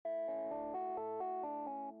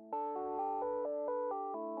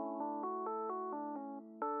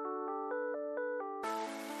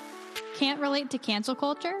Can't relate to cancel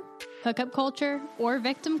culture, hookup culture, or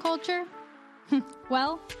victim culture?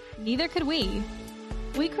 Well, neither could we.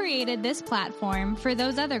 We created this platform for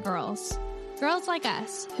those other girls. Girls like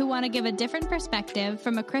us who want to give a different perspective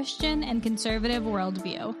from a Christian and conservative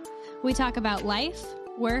worldview. We talk about life,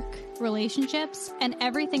 work, relationships, and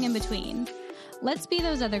everything in between. Let's be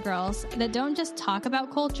those other girls that don't just talk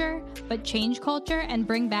about culture, but change culture and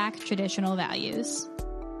bring back traditional values.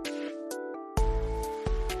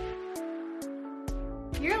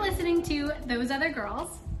 You're listening to Those Other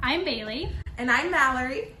Girls. I'm Bailey. And I'm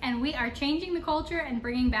Mallory. And we are changing the culture and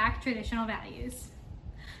bringing back traditional values.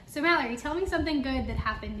 So Mallory, tell me something good that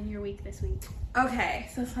happened in your week this week. Okay,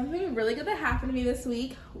 so something really good that happened to me this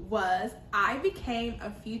week was I became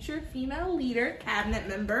a future female leader cabinet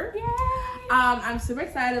member. Yay! I'm super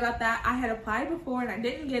excited about that. I had applied before and I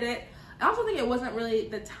didn't get it. I also think it wasn't really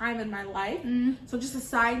the time in my life. So just a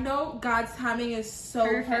side note, God's timing is so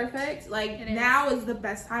perfect. Like now is the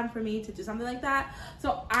best time for me to do something like that.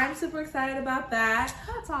 So I'm super excited about that.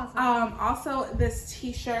 That's awesome. Also this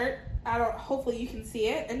t-shirt, hopefully you can see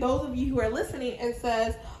it. And those of you who are listening, it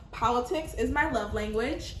says, politics is my love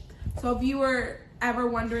language. So if you were ever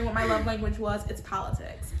wondering what my love language was, it's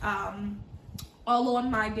politics. All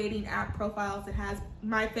on my dating app profiles, it has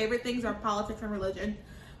my favorite things are politics and religion,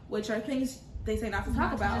 which are things they say not to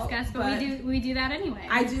talk about. Discuss, but we do that anyway.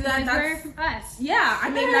 I do that. That's for us. Yeah, I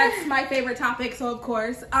mean that's my favorite topic, so of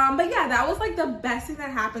course. But yeah, that was like the best thing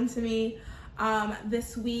that happened to me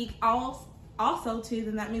this week. Also too,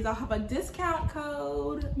 then that means I'll have a discount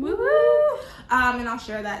code. Woo-hoo! And I'll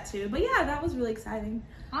share that too. But yeah, that was really exciting.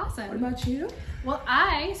 Awesome. What about you? Well,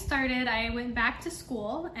 I went back to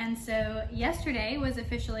school, and so yesterday was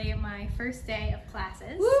officially my first day of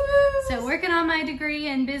classes. Woo! So working on my degree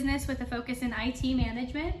in business with a focus in IT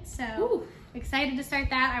management. So excited to start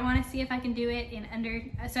that. I want to see if I can do it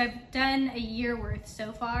so I've done a year worth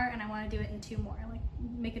so far, and I want to do it in 2 more, like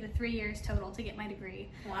make it a 3 years total to get my degree.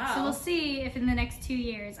 Wow. So we'll see if in the next 2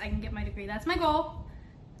 years I can get my degree. That's my goal.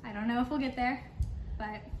 I don't know if we'll get there,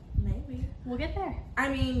 but maybe we'll get there. I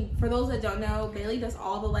mean, for those that don't know, Bailey does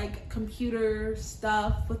all the like computer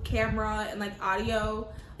stuff with camera and like audio.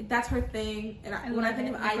 Like that's her thing. And when I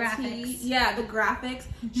think of IT, graphics. The graphics,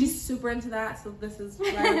 she's super into that. So this is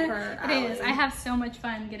right up her alley. It is. I have so much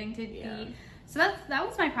fun getting to be. So that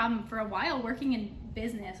was my problem for a while working in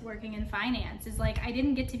business, working in finance, is like I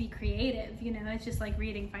didn't get to be creative. You know, it's just like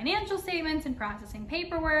reading financial statements and processing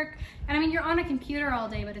paperwork. And I mean, you're on a computer all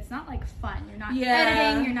day, but it's not like fun. You're not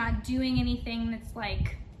editing. You're not doing anything that's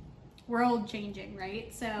like world changing,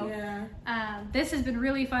 right? So this has been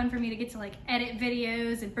really fun for me to get to like edit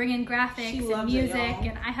videos and bring in graphics and music,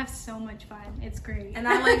 and I have so much fun. It's great. And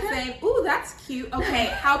I like saying, ooh, that's cute. Okay,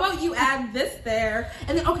 how about you add this there?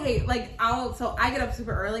 And then so I get up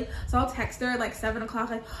super early, so I'll text her like 7 o'clock,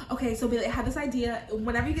 like, okay, so Bailey, I had this idea.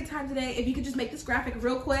 Whenever you get time today, if you could just make this graphic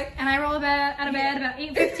real quick. And I roll out of bed about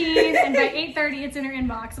 8:15, and by 8:30 it's in her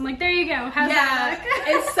inbox. I'm like, there you go. How's that look?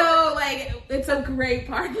 It's so like it's a great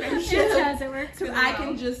partnership. It does. It works really well. I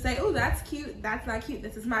can just say, oh, that's cute. That's not cute.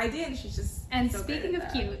 This is my idea. And she's just And so speaking of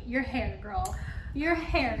that. cute, your hair, girl. Your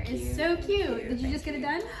hair is so cute. Did you just get it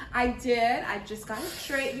done? I did. I just got it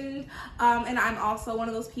straightened. And I'm also one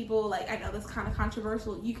of those people, like, I know this is kind of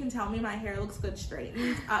controversial. You can tell me my hair looks good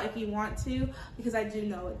straightened if you want to, because I do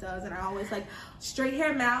know it does. And I always like straight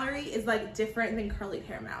hair Mallory is like different than curly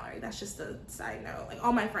hair Mallory. That's just a side note. Like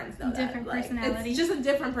all my friends know different that. Personality. It's just a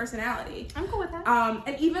different personality. I'm cool with that.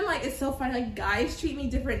 And even like it's so funny, like guys treat me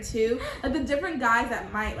different too. Like the different guys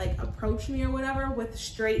that might like approach me or whatever with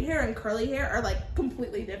straight hair and curly hair are like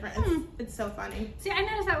completely different. It's so funny. See, I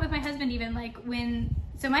noticed that with my husband even, like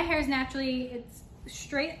so my hair is naturally, it's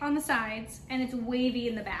straight on the sides and it's wavy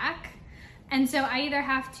in the back. And so I either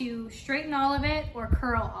have to straighten all of it or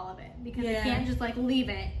curl all of it because I can't just like leave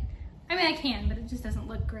it. I mean, I can, but it just doesn't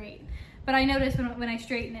look great. But I notice when I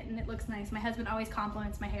straighten it and it looks nice, my husband always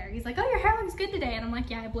compliments my hair. He's like, oh, your hair looks good today. And I'm like,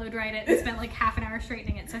 yeah, I blow dried it and spent like half an hour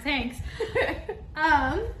straightening it, so thanks.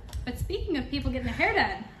 But speaking of people getting their hair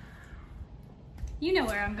done, you know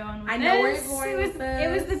where I'm going with this. I know where you're going with this.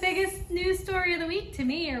 It was the biggest news story of the week to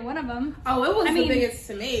me, or one of them. Oh, it was the biggest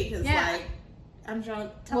to me, because like, I'm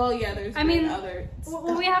trying. Well, yeah, there's other stuff.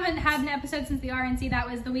 Well, we haven't had an episode since the RNC. That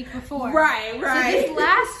was the week before. Right. So this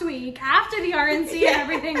last week, after the RNC and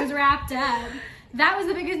everything was wrapped up, that was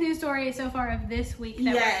the biggest news story so far of this week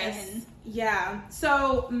that we're in. Yeah.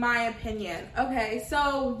 So, my opinion. Okay,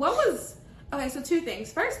 so 2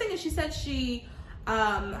 things. First thing is she said she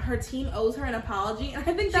her team owes her an apology, and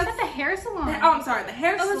I think She's at the hair salon. I'm sorry, the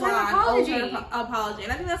hair Owes her an salon owes her an apology. apology,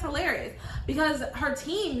 and I think that's hilarious because her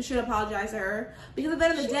team should apologize to her because at the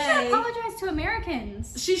end of the She day, should apologize to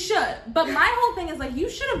Americans. she should. But my whole thing is like, you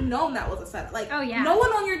should have known that was a setup. Like, Oh, yeah. no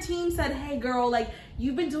one on your team said, "Hey, girl, like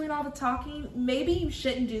you've been doing all the talking. Maybe you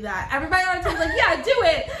shouldn't do that." Everybody on the team's like, "Yeah, do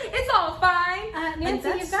it. It's all fine." Nancy,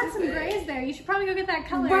 that's you've got some stupid. grays there. You should probably go get that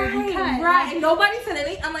color Right, and cut. right. And nobody said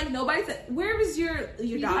anything. I'm like, nobody said. Where was your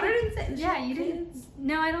daughter? Didn't say. Yeah, you didn't.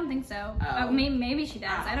 No, I don't think so. Oh. Maybe she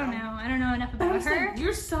does. I don't know. I don't know enough But I about was her. like,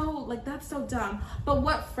 you're so like that's so dumb. But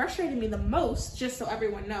what frustrated me the most, just so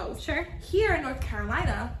everyone knows, Sure. here in North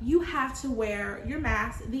Carolina, you have to wear your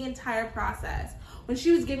mask the entire process. When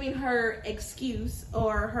she was giving her excuse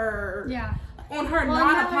or her Yeah. on her Well,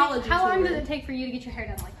 non-apology, how long tour. does it take for you to get your hair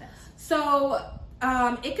done like this? So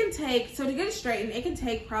it can take, so to get it straightened, it can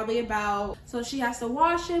take probably about, so she has to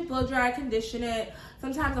wash it, blow dry, condition it.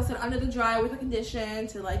 Sometimes I'll sit under the dryer with a condition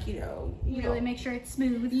to like, you know. Really make sure it's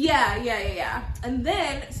smooth. Yeah. And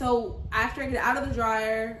then, so after I get it out of the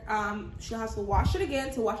dryer, she has to wash it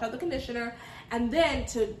again to wash out the conditioner. And then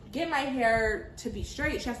to get my hair to be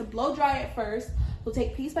straight, she has to blow dry it first. We'll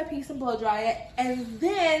take piece by piece and blow dry it. And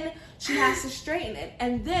then she has to straighten it.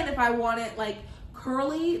 And then if I want it like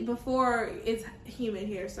curly before it's humid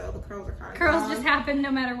here, so the curls are kind of Curls gone. just happen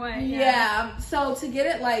no matter what. Yeah. So to get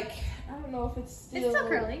it like, I don't know if it's still... It's still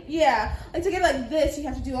curly. Yeah. Like to get it like this, you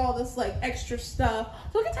have to do all this like extra stuff.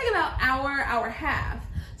 So it can take about hour and a half.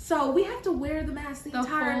 So we have to wear the mask the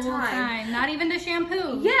entire whole time. Not even to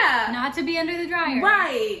shampoo. Yeah. Not to be under the dryer.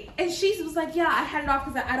 Right. And she was like, yeah, I had it off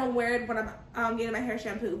because I don't wear it when I'm getting my hair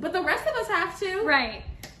shampooed. But the rest of us have to. Right.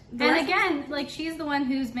 The And rest again, like she's the one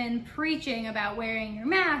who's been preaching about wearing your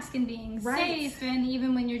mask and being Right. safe, and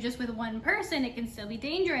even when you're just with one person, it can still be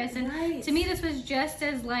dangerous. And Right. to me, this was just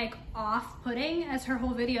as like off-putting as her whole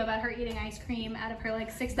video about her eating ice cream out of her like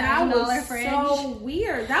That $6,000 was fridge. so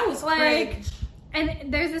weird. That was Like, cringe.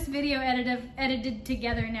 and there's this video edited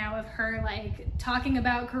together now of her like talking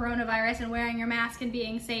about coronavirus and wearing your mask and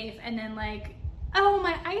being safe, and then like, oh,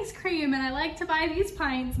 my ice cream, and I like to buy these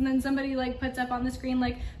pints, and then somebody like puts up on the screen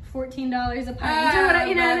like $14 a pint or whatever,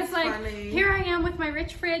 you know, and it's that's like, funny. here I am with my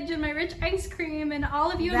rich fridge and my rich ice cream, and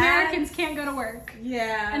all of you That's- Americans can't go to work.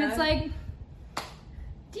 Yeah. And it's like,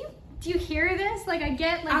 do you hear this? Like, I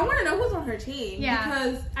get like, I want to know who's on her team. Yeah.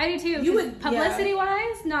 Because I do too. You 'cause would- publicity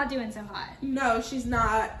wise, not doing so hot. no, she's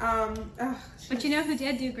not. But you know who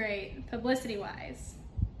did do great, publicity wise?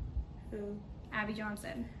 Who? Abby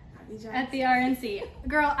Johnson Abby Johnson. at the RNC.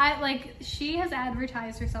 Girl, she has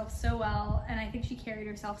advertised herself so well, and I think she carried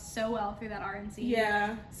herself so well through that RNC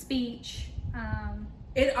Yeah. speech.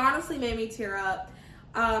 It honestly made me tear up.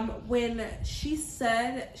 When she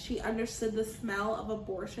said she understood the smell of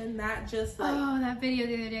abortion, that just like, Oh, that video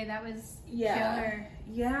the other day, that was killer.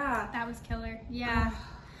 Yeah. That was killer. Yeah.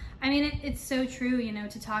 I mean, it's so true, you know,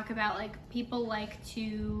 to talk about like people like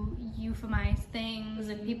to euphemize things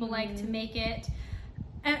and people like to make it.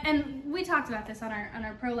 And we talked about this on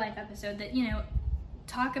our pro-life episode that, you know,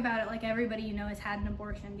 talk about it like everybody you know has had an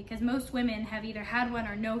abortion, because most women have either had one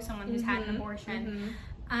or know someone who's had an abortion.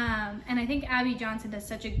 And I think Abby Johnson does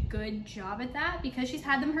such a good job at that because she's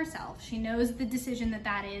had them herself. She knows the decision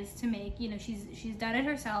that is to make. You know, she's done it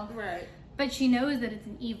herself. Right. But she knows that it's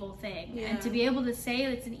an evil thing. Yeah. And to be able to say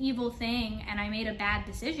it's an evil thing and I made a bad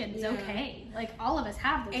decision is okay. Like, all of us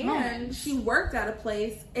have those And moments. she worked at a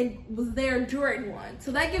place and was there during one.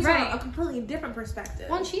 So that gives Right. her a completely different perspective.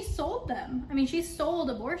 Well, and she sold them. I mean, she sold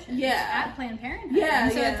abortions Yeah. at Planned Parenthood. Yeah,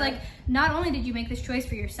 And so yeah. it's like, not only did you make this choice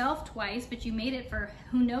for yourself twice, but you made it for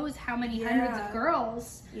who knows how many hundreds of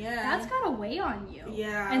girls. Yeah. That's got to weigh on you.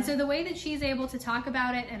 Yeah. And so the way that she's able to talk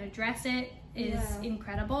about it and address it is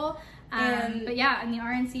incredible. But yeah, in the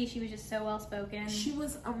RNC, she was just so well spoken. She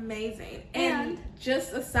was amazing. And-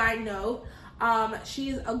 just a side note,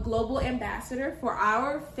 she's a global ambassador for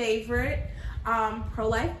our favorite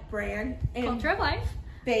pro-life brand. And Culture of Life.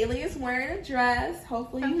 Bailey is wearing a dress.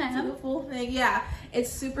 Hopefully From you can them. see the full thing. Yeah,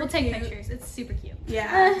 it's super We'll cute. take pictures. It's super cute.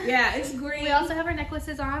 Yeah, it's green. We also have our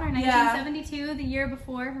necklaces on. Our 1972, the year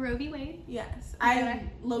before Roe v. Wade. Yes, Okay. I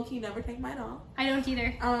low-key never take mine off. I don't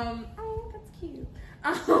either. Oh, that's cute.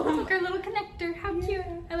 Look, our little connector. How cute.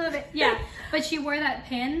 I love it. Yeah. But she wore that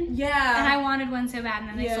pin. Yeah. And I wanted one so bad, and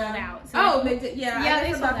then they sold out. So Oh, they did. Yeah, Yeah, I they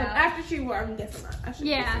guess sold about out. after she wore. I'm guessing not. I should be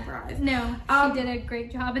yeah. surprised. No, Um, she did a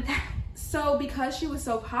great job at that. So because she was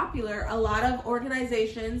so popular, a lot of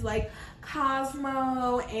organizations like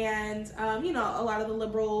Cosmo and a lot of the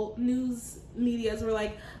liberal news medias were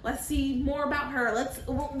like, let's see more about her.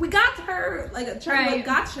 We got her, like a Charlie Right.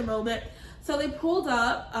 gotcha moment. So they pulled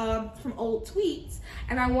up from old tweets,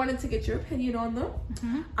 and I wanted to get your opinion on them. So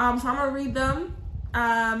I'm gonna read them.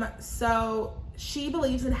 So she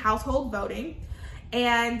believes in household voting,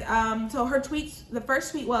 and so her tweets. The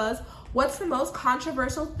first tweet was, "What's the most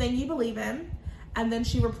controversial thing you believe in?" And then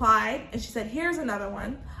she replied, and she said, "Here's another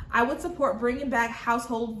one. I would support bringing back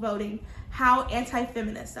household voting. How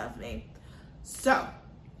anti-feminist of me." So,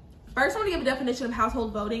 first I want to give a definition of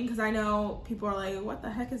household voting, because I know people are like, what the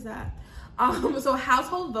heck is that? So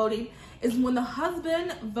household voting is when the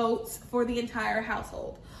husband votes for the entire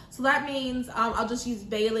household. So that means, I'll just use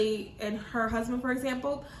Bailey and her husband, for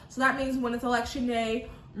example. So that means when it's election day,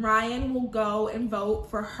 Ryan will go and vote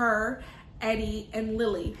for her, Eddie, and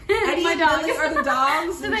Lily. Eddie and dogs. Lily are the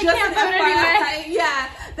dogs. So they can't vote anyway. Yeah,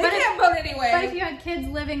 they can't vote anyway. But if you had kids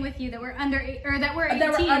living with you that were under or that were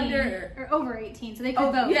 18 or over 18, so they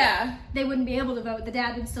could vote. Yeah, they wouldn't be able to vote. The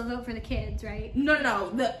dad would still vote for the kids, right?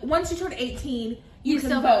 No. Once you turn 18, you can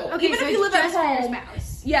still vote. Okay, even so if you live at just for home. your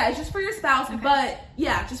spouse. Yeah, it's just for your spouse. Okay. But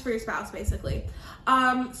yeah, just for your spouse, basically.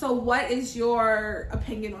 So what is your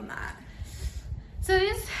opinion on that? So it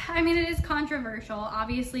is controversial.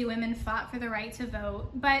 Obviously, women fought for the right to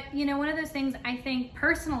vote. But, one of those things, I think,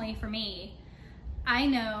 personally for me, I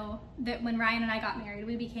know that when Ryan and I got married,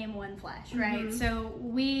 we became one flesh, right? So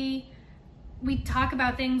we talk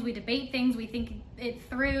about things, we debate things, we think it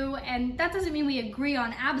through, and that doesn't mean we agree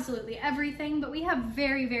on absolutely everything, but we have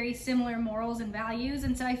very, very similar morals and values.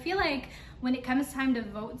 And so I feel like when it comes time to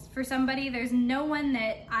vote for somebody, there's no one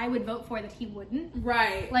that I would vote for that he wouldn't.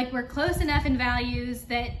 Right. Like, we're close enough in values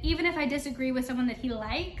that even if I disagree with someone that he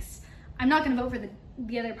likes, I'm not going to vote for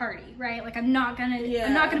the other party, right? Like, I'm not going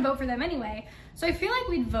to vote for them anyway. So I feel like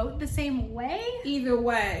we'd vote the same way. Either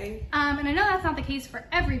way. And I know that's not the case for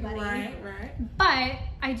everybody. Right. But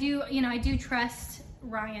I do trust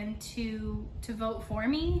Ryan to vote for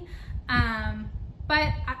me. But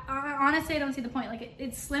I honestly, I don't see the point. Like,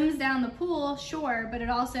 it slims down the pool, sure, but it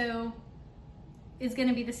also is going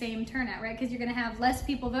to be the same turnout, right? Because you're going to have less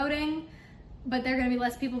people voting, but there are going to be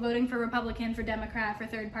less people voting for Republican, for Democrat, for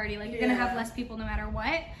third party. Like, you're going to have less people no matter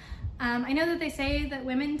what. I know that they say that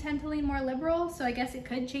women tend to lean more liberal, so I guess it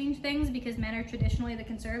could change things because men are traditionally the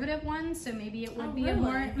conservative ones, so maybe it would be a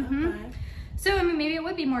more... Okay. So, maybe it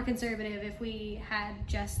would be more conservative if we had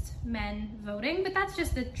just men voting, but that's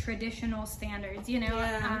just the traditional standards,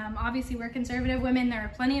 Yeah. Obviously, we're conservative women. There are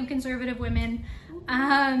plenty of conservative women.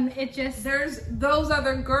 There's those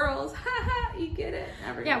other girls. You get it.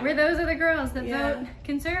 Yeah, we're those other girls that vote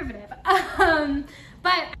conservative.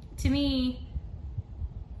 But to me,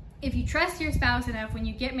 if you trust your spouse enough, when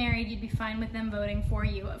you get married, you'd be fine with them voting for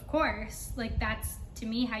you, of course. Like, that's, to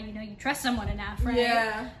me, how you know you trust someone enough, right?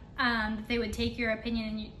 Yeah. That they would take your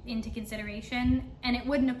opinion into consideration, and it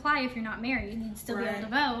wouldn't apply if you're not married. You'd still be able to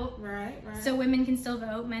vote. Right. So women can still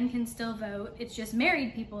vote, men can still vote. It's just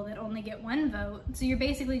married people that only get one vote. So you're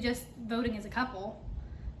basically just voting as a couple,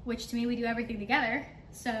 which to me, we do everything together.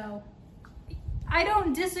 So I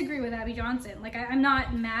don't disagree with Abby Johnson. Like, I'm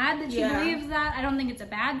not mad that she believes that. I don't think it's a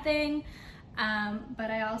bad thing.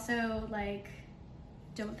 But I also,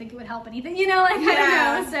 don't think it would help anything,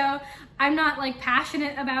 I don't know. So I'm not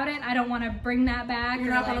passionate about it. I don't want to bring that back.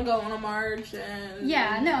 You're not gonna go on a march and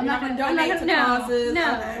I'm not gonna donate to causes.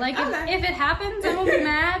 No, Okay. If it happens, I won't be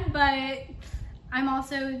mad. But I'm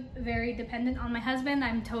also very dependent on my husband.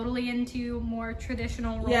 I'm totally into more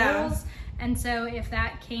traditional roles, and so if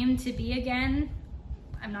that came to be again,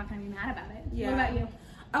 I'm not gonna be mad about it. Yeah. What about you?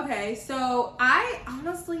 Okay, so I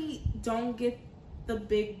honestly don't get the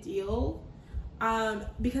big deal.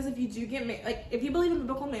 Because if you do get married, if you believe in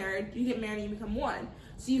biblical marriage, you get married and you become one.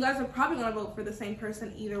 So you guys are probably going to vote for the same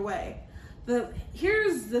person either way.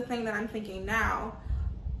 Here's the thing that I'm thinking now.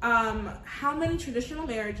 How many traditional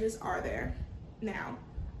marriages are there now?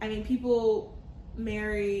 I mean, people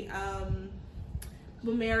marry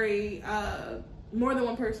more than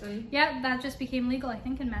one person. Yeah, that just became legal, I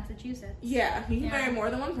think, in Massachusetts. Yeah, you can marry more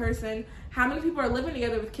than one person. How many people are living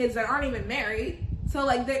together with kids that aren't even married? So,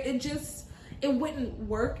 it wouldn't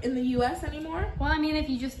work in the U.S. anymore. Well, I mean, if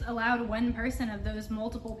you just allowed one person of those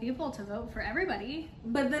multiple people to vote for everybody.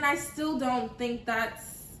 But then I still don't think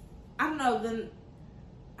that's... I don't know, then...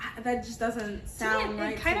 That just doesn't sound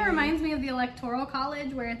right. It kind of reminds me of the Electoral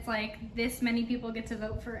College, where it's this many people get to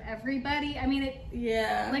vote for everybody. I mean,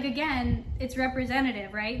 again, it's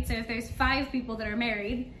representative, right? So if there's 5 people that are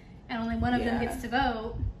married and only one of them gets to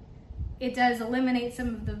vote, it does eliminate some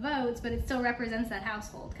of the votes, but it still represents that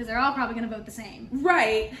household because they're all probably going to vote the same.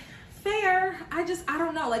 Right. Fair. I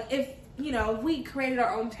don't know. If we created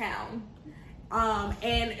our own town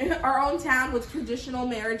and our own town with traditional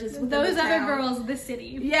marriages. Those other girls, the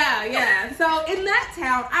city. Yeah. So in that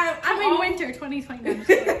town, I'm winter 2020.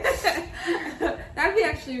 That'd be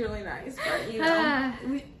actually really nice, but you know,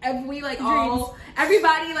 we like all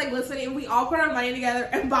everybody like listening, we all put our money together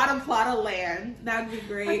and bought a plot of land. That'd be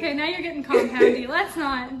great. Okay, now you're getting compoundy. Let's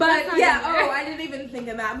not. But I didn't even think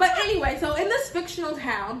of that. But anyway, so in this fictional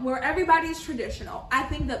town where everybody's traditional, I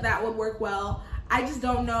think that would work well. I just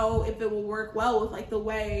don't know if it will work well with like the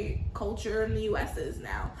way culture in the US is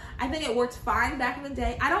now. I think it worked fine back in the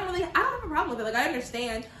day. I don't have a problem with it. Like I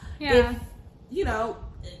understand if you know,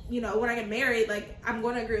 when I get married, like I'm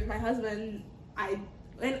going to agree with my husband.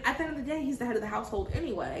 And at the end of the day, he's the head of the household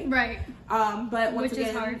anyway. Right. But once again,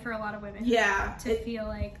 is hard for a lot of women. Yeah. To feel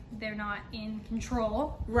like they're not in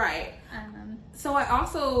control. Right. So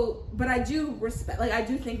I do respect, like I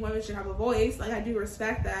do think women should have a voice. Like I do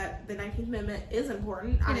respect that the 19th Amendment is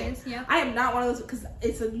important. It is, yeah. I am not one of those, because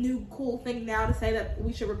it's a new cool thing now to say that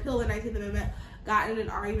we should repeal the 19th Amendment. Got in an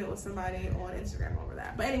argument with somebody on Instagram over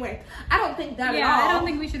that. But anyway, I don't think that at all. Yeah, I don't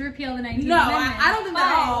think we should repeal the 19th Amendment. No, I don't think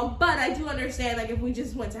that at all. But I do understand, like, if we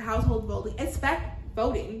just went to household voting.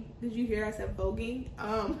 Did you hear I said voguing?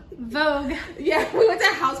 Vogue. Yeah, we went to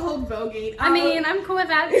household voguing. I mean, I'm cool with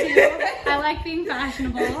that too. I like being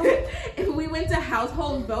fashionable. If we went to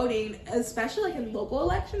household voting, especially like in local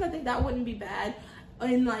elections, I think that wouldn't be bad.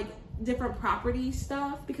 In like different property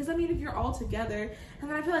stuff, because I mean if you're all together, and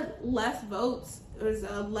then I feel like less votes, there's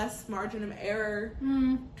a less margin of error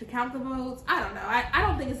to count the votes. I don't know. I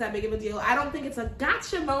don't think it's that big of a deal. I don't think it's a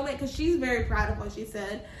gotcha moment, because she's very proud of what she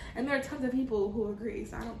said, and there are tons of people who agree,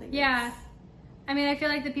 so I don't think I mean, I feel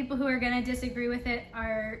like the people who are going to disagree with it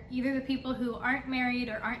are either the people who aren't married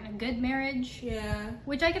or aren't in a good marriage. Yeah.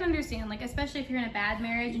 Which I can understand, like, especially if you're in a bad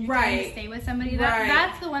marriage and you're trying to stay with somebody.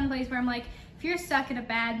 That's the one place where I'm like, if you're stuck in a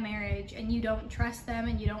bad marriage and you don't trust them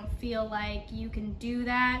and you don't feel like you can do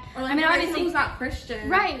that, or like, I mean, obviously who's not Christian,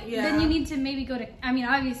 right? Yeah. Then you need to maybe go to. I mean,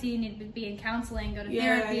 obviously you need to be in counseling, go to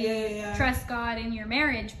therapy, trust God in your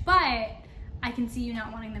marriage. But I can see you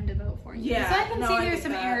not wanting them to vote for you. Yeah. So I can see there's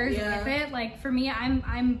some errors with it. Like for me,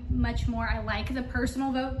 I'm much more. I like the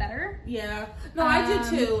personal vote better. Yeah. No, I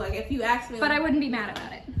do too. Like if you ask me, but I wouldn't be mad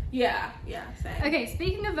about it. Yeah. Same. Okay.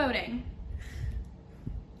 Speaking of voting.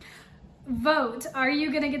 Vote, are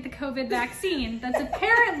you going to get the COVID vaccine? That's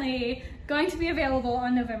apparently going to be available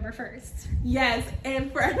on November 1st. Yes,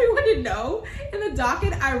 and for everyone to know, in the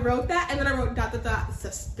docket, I wrote that, and then I wrote ...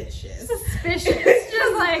 suspicious. Suspicious.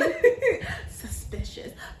 Just like...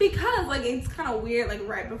 suspicious. Because, like, it's kind of weird, like,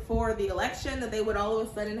 right before the election, that they would all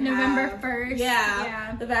of a sudden have... November 1st.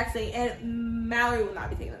 Yeah, the vaccine. And Mallory will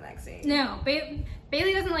not be taking the vaccine. No,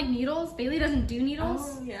 Bailey doesn't like needles. Bailey doesn't do needles.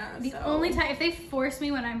 Oh, yeah. The only time, if they force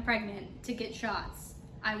me when I'm pregnant to get shots,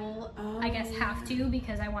 I will, I guess, have to,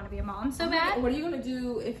 because I want to be a mom so bad. What are you going to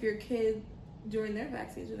do if your kid, during their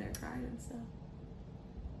vaccines, when they're crying and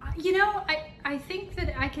stuff? You know, I think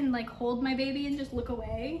that I can, like, hold my baby and just look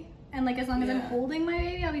away. And, like, as long as I'm holding my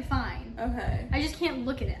baby, I'll be fine. Okay. I just can't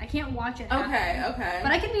look at it. I can't watch it happen. Okay.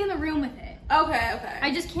 But I can be in the room with it. Okay.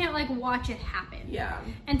 I just can't, like, watch it happen. Yeah.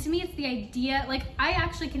 And to me, it's the idea, like, I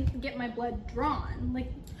actually can get my blood drawn.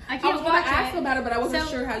 Like, I can't watch it. I was going to ask about it, but I wasn't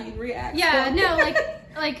sure how you'd react. Yeah, no,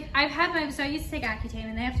 like, I've had so I used to take Accutane,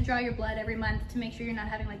 and they have to draw your blood every month to make sure you're not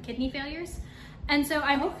having, like, kidney failures. And so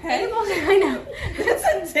I'm able to, I know.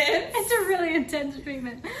 It's intense. It's a really intense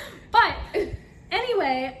treatment. But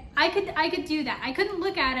anyway, I could do that. I couldn't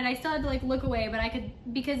look at it. I still had to, like, look away, but I could,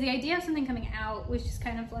 because the idea of something coming out was just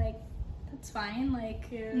kind of like, that's fine,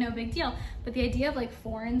 like, no big deal. But the idea of, like,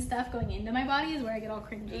 foreign stuff going into my body is where I get all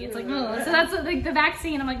cringy. It's like, ugh. So that's like the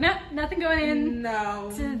vaccine. I'm like, nope, nothing going in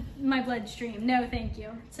to my bloodstream. No, thank you.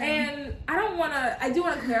 So. And I do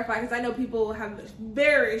want to clarify, because I know people have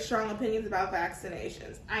very strong opinions about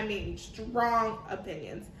vaccinations. I mean, strong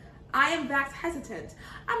opinions. I am vax hesitant.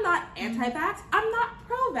 I'm not anti-vax. I'm not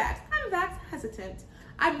pro-vax. I'm vax hesitant.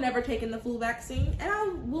 I've never taken the flu vaccine, and I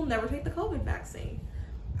will never take the COVID vaccine.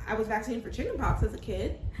 I was vaccinated for chickenpox as a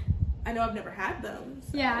kid. I know I've never had them.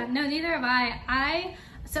 So. Yeah, no, neither have I. I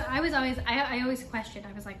always questioned.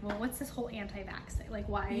 I was like, well, what's this whole anti-vax thing? Like,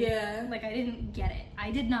 why? Yeah. Like, I didn't get it. I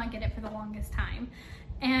did not get it for the longest time.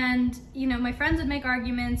 And, you know, my friends would make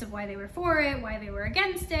arguments of why they were for it, why they were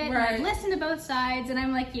against it. Right. And I'd listen to both sides, and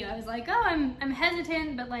I'm like you. I was like, oh, I'm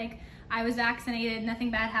hesitant, but, like, I was vaccinated,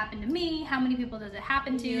 nothing bad happened to me. How many people does it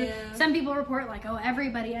happen to? Yeah. Some people report, like, oh,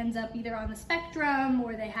 everybody ends up either on the spectrum,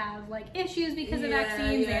 or they have, like, issues because of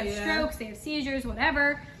vaccines. They have strokes, they have seizures,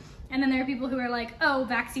 whatever. And then there are people who are like, oh,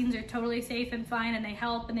 vaccines are totally safe and fine and they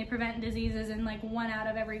help and they prevent diseases, and like 1 out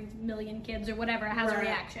of every million kids or whatever has a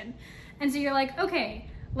reaction. And so you're like, okay,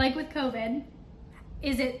 like with COVID,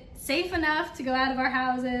 is it safe enough to go out of our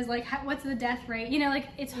houses? Like, what's the death rate? You know, like,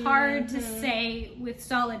 it's hard to say with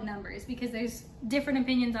solid numbers because there's different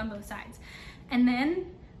opinions on both sides. And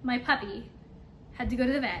then my puppy had to go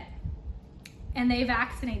to the vet, and they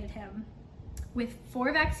vaccinated him with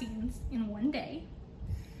 4 vaccines in 1 day.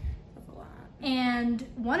 That's a lot. And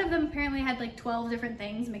one of them apparently had like 12 different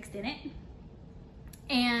things mixed in it.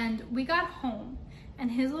 And we got home, and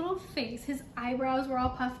his little face, his eyebrows were all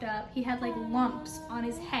puffed up. He had like lumps on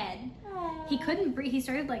his head. He couldn't breathe. He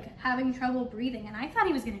started like having trouble breathing, and I thought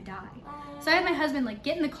he was gonna die. So I had my husband like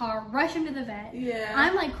get in the car, rush him to the vet. Yeah.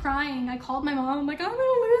 I'm like crying. I called my mom. I'm like, I'm gonna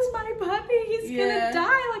lose my puppy. He's gonna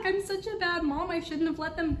die. Like, I'm such a bad mom. I shouldn't have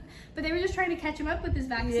let them. But they were just trying to catch him up with his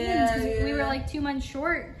vaccines because we were like 2 months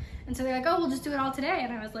short. And so they're like, oh, we'll just do it all today.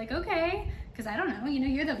 And I was like, okay. Because I don't know, you know,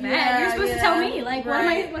 you're the vet. You're supposed to tell me, like, what am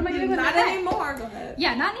I doing with my vet? Not anymore. Go ahead.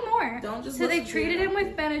 Yeah, not anymore. Don't just. So they treated him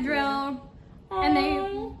with Benadryl, and they,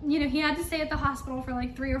 you know, he had to stay at the hospital for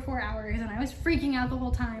like 3 or 4 hours, and I was freaking out the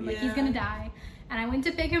whole time, like he's gonna die. And I went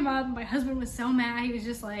to pick him up. My husband was so mad. He was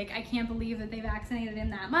just like, I can't believe that they vaccinated him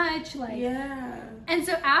that much. Like, And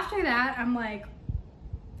so after that, I'm like,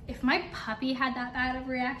 if my puppy had that bad of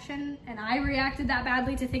a reaction and I reacted that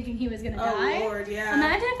badly to thinking he was gonna die, Lord,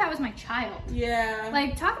 imagine if that was my child.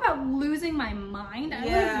 Like, talk about losing my mind. I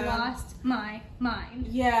would have lost my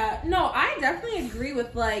mind. No, I definitely agree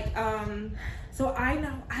with like, so I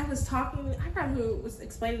know I forgot who was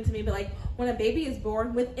explaining to me, but like when a baby is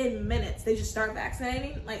born, within minutes they just start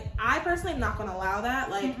vaccinating. Like, I personally am not gonna allow that.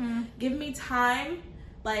 Like, give me time.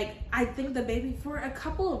 Like, I think the baby for a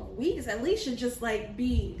couple of weeks at least should just like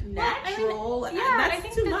be natural. Well, that's I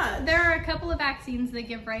think too much. There are a couple of vaccines that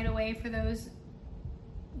give right away for those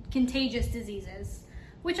contagious diseases,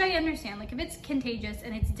 which I understand. Like, if it's contagious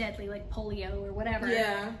and it's deadly, like polio or whatever.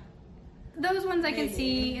 Those ones I can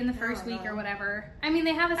see in the first week or whatever. I mean,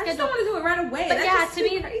 they have a schedule. I just don't want to do it right away. But That's to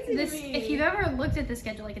me, crazy. if you've ever looked at the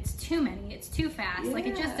schedule, like, it's too many. It's too fast. Like,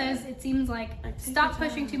 it just does. It seems like stop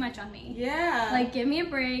pushing too much on me. Like, give me a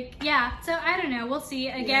break. So I don't know. We'll see.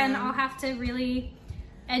 Again, I'll have to really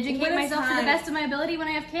educate myself to the best of my ability when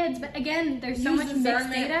I have kids. But again, there's so much mixed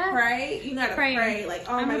data. Pray. You gotta pray. Like,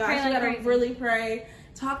 oh my gosh, you gotta really pray.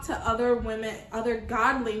 Talk to other women, other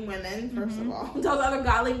godly women, first of all. Talk to other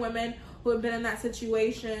godly women who have been in that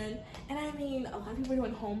situation. And I mean, a lot of people are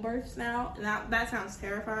doing home births now, and that sounds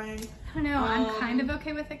terrifying. I don't know. I'm kind of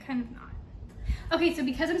okay with it, kind of not. Okay, so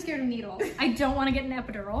because I'm scared of needles, I don't want to get an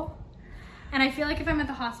epidural. And I feel like if I'm at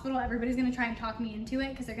the hospital, everybody's going to try and talk me into it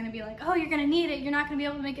because they're going to be like, oh, you're going to need it. You're not going to be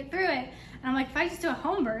able to make it through it. And I'm like, if I just do a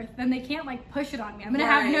home birth, then they can't, like, push it on me. I'm going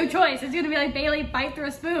to have no choice. It's going to be like Bailey bite through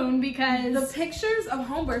a spoon because... The pictures of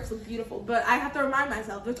home births look beautiful, but I have to remind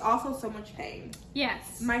myself, there's also so much pain.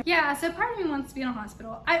 Yes. So part of me wants to be in a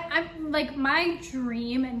hospital. I'm like, my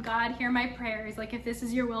dream, and God, hear my prayers, like, if this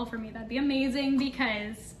is your will for me, that'd be amazing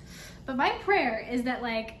because... But my prayer is that,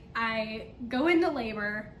 like, I go into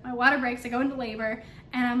labor, my water breaks, I go into labor,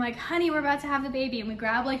 and I'm like, honey, we're about to have the baby, and we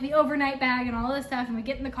grab, like, the overnight bag and all this stuff, and we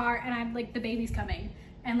get in the car, and I'm like, the baby's coming,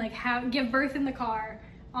 and, like, give birth in the car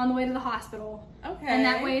on the way to the hospital. And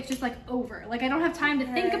that way it's just, like, over. Like, I don't have time to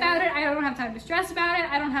think about it, I don't have time to stress about it,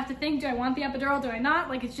 I don't have to think, do I want the epidural, do I not?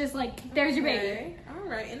 Like, it's just, like, there's your baby.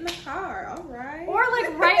 Right, in the car, all right. Or,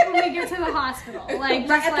 like, right when we get to the hospital. Like,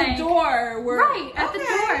 just at the door. Right, at the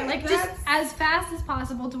door. Like, just as fast as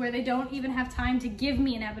possible to where they don't even have time to give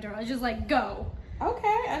me an epidural. It's just, like, go.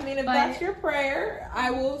 Okay, I mean, if that's your prayer,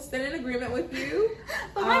 I will stand in agreement with you.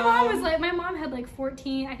 But my mom was like, my mom had, like,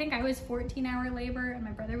 14, I think I was 14-hour labor, and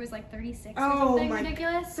my brother was, like, 36 or something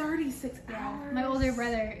ridiculous. 36 hours. My older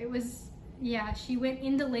brother, it was, she went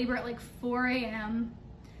into labor at, like, 4 a.m.,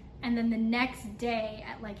 and then the next day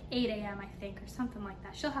at like 8 a.m. I think, or something like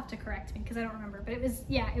that. She'll have to correct me because I don't remember. But it was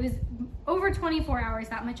over 24 hours,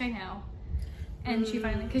 that much I know. And she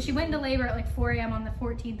finally, because she went into labor at like 4 a.m. on the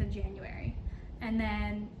 14th of January. And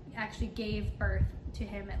then actually gave birth to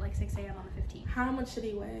him at like 6 a.m. on the 15th. How much did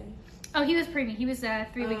he weigh? Oh, he was preemie. He was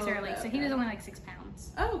 3 weeks early. So he was only like 6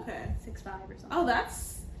 pounds. Oh, okay. 6'5" or something. Oh,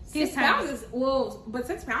 that's... 6 pounds is, but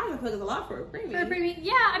 6 pounds I feel like is a lot for a preemie. For a preemie,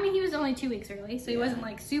 yeah. I mean, he was only 2 weeks early, so he wasn't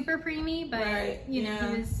like super preemie, but you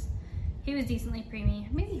know, he was decently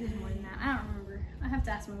preemie. Maybe he was more than that. I don't remember. I have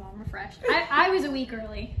to ask my mom. Refresh. I was a week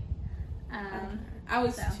early. I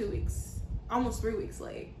was 2 weeks, almost 3 weeks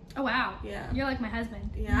late. Oh wow. Yeah. You're like my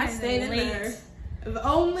husband. Yeah, I stayed in there. If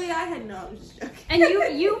only I had known. I'm just joking.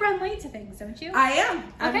 And you run late to things, don't you? I am.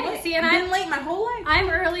 I'm Okay, late. see, and I've been late my whole life. I'm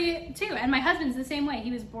early too, and my husband's the same way.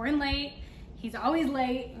 He was born late. He's always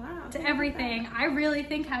late to everything. I really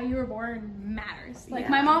think how you were born matters. Like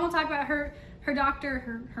my mom will talk about her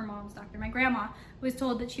doctor, her mom's doctor. My grandma was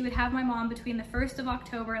told that she would have my mom between the 1st of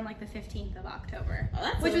October and like the 15th of October,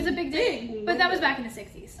 which was a big deal. But that was back in the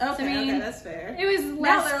 60s. Okay, so, I mean, okay, that's fair. It was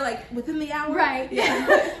Now less. they're like within the hour. Right.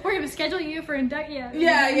 Yeah. We're gonna schedule you for induce you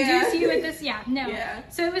at this. Yeah. No. Yeah.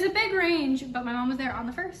 So it was a big range, but my mom was there on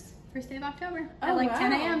the first day of October at like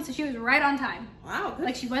 10 a.m. So she was right on time. Wow.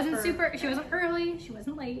 Like she wasn't she wasn't early, she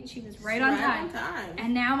wasn't late, she was right on time.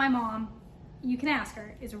 And now my mom, you can ask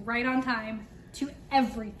her, is right on time to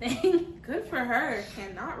everything. Good for her.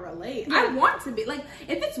 Cannot relate. Yeah. I want to be like,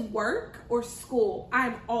 if it's work or school,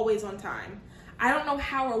 I'm always on time. I don't know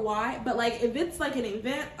how or why, but like if it's like an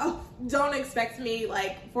event, don't expect me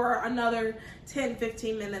like for another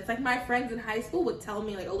 10-15 minutes. Like my friends in high school would tell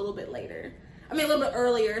me like a little bit later. I mean, a little bit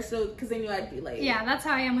earlier, so because they knew I'd be late. Yeah, that's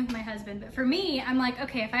how I am with my husband. But for me, I'm like,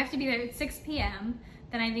 okay, if I have to be there at 6 p.m.,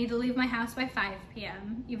 then I need to leave my house by 5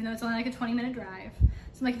 p.m., even though it's only like a 20-minute drive.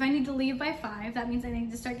 So I'm like, if I need to leave by 5, that means I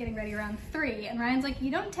need to start getting ready around 3. And Ryan's like, you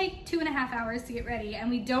don't take 2.5 hours to get ready, and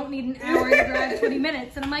we don't need an hour to drive 20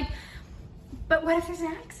 minutes. And I'm like, but what if there's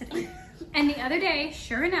an accident? And the other day,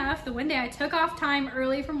 sure enough, the one day I took off time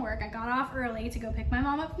early from work. I got off early to go pick my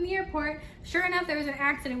mom up from the airport. Sure enough, there was an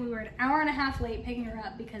accident. We were an hour and a half late picking her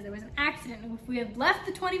up because there was an accident. And if we had left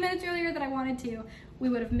the 20 minutes earlier that I wanted to, we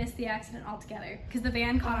would have missed the accident altogether because the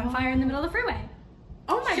van caught on fire in the middle of the freeway.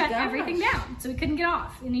 Oh my Shut gosh. everything down, so we couldn't get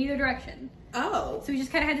off in either direction. Oh. So we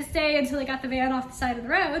just kind of had to stay until they got the van off the side of the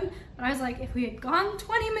road. But I was like, if we had gone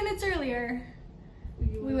 20 minutes earlier,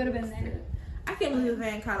 we would have been there. I can't believe the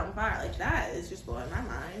van caught on fire. Like, that is just blowing my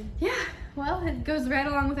mind. Yeah, well, it goes right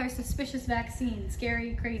along with our suspicious vaccine.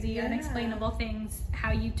 Scary, crazy, unexplainable things.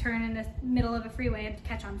 How you turn in the middle of a freeway and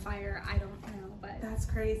catch on fire, I don't know, but... That's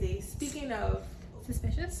crazy. Speaking of...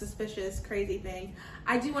 Suspicious, crazy thing,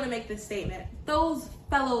 I do want to make this statement. Those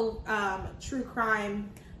fellow true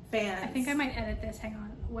crime fans... I think I might edit this. Hang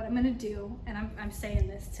on. What I'm going to do, and I'm saying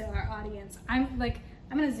this to our audience, I'm going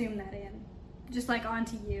to zoom that in. Just like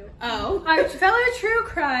onto you. Oh. Our fellow true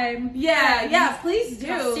crime. Yeah, please do.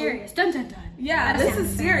 It's serious. Dun dun dun. Yeah, this is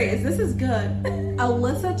serious. This is good.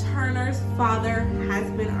 Alyssa Turner's father has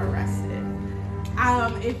been arrested.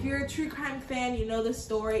 If you're a true crime fan, you know the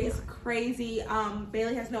story. It's crazy.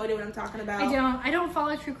 Bailey has no idea what I'm talking about. I don't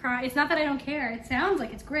follow true crime. It's not that I don't care. It sounds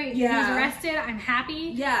like it's great. Yeah. He's arrested. I'm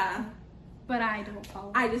happy. Yeah. But I don't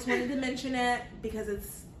follow. I just wanted to mention it because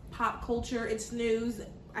it's pop culture. It's news.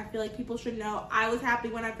 I feel like people should know. I was happy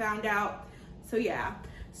when I found out. So yeah.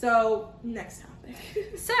 So next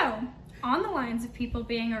topic. So on the lines of people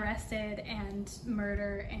being arrested and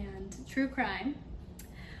murder and true crime,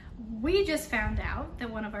 we just found out that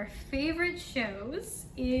one of our favorite shows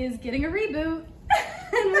is getting a reboot.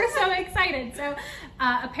 And we're so excited. So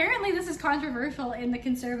apparently this is controversial in the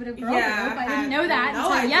conservative girl group. I didn't know that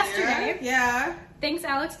until yesterday. Yeah. Thanks,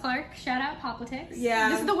 Alex Clark. Shout out Politics. Yeah.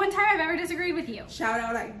 This is the one time I've ever disagreed with you. Shout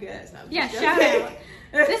out, I guess. Yeah, shout out.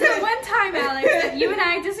 This is the one time, Alex, that you and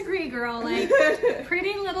I disagree, girl. Like,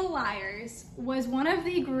 Pretty Little Liars was one of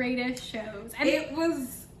the greatest shows. And it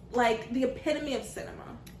was like the epitome of cinema.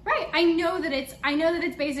 Right. I know that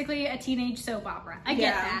it's basically a teenage soap opera. I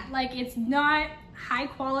get that. Like, it's not high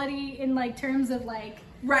quality in like terms of like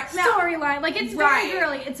storyline. Like, it's very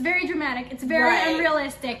girly. It's very dramatic. It's very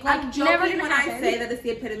unrealistic. Like, I'm joking never gonna when happen. I say that it's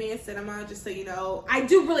the epitome of cinema, just so you know. I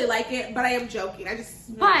do really like it, but I am joking. I just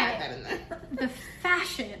want to add that in there. The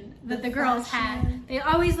fashion that the girls had, they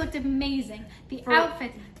always looked amazing. The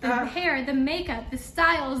outfits, the hair, the makeup, the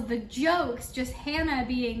styles, the jokes, just Hannah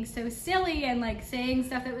being so silly and like saying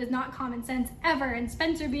stuff that was not common sense ever, and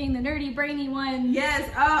Spencer being the nerdy, brainy one. Yes,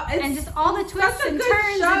 and just all the twists and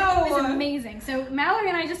turns. Show. It was amazing. So Mallory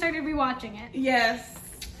and I just started rewatching it. Yes.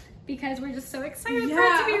 Because we're just so excited for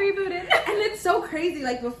it to be rebooted. And it's so crazy.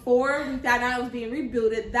 Like, before we found out it was being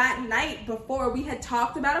rebooted, that night before, we had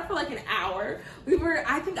talked about it for like an hour.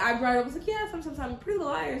 I think I brought it up. I was like, yeah, sometimes Pretty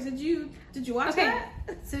Little Liars. Did you watch that?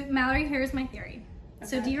 So Mallory, here's my theory. Okay.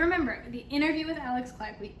 So do you remember the interview with Alex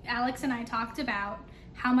Clark? Alex and I talked about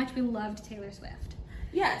how much we loved Taylor Swift.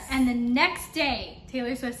 Yes. And the next day,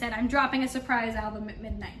 Taylor Swift said, I'm dropping a surprise album at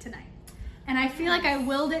midnight tonight. And I feel like I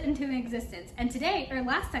willed it into existence. And today, or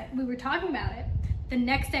last time, we were talking about it. The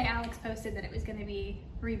next day, Alex posted that it was going to be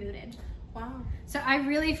rebooted. Wow. So I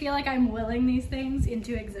really feel like I'm willing these things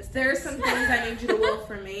into existence. There are some things I need you to will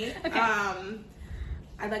for me. Okay.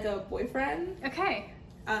 I'd like a boyfriend. Okay.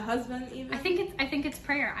 a husband even? I think it's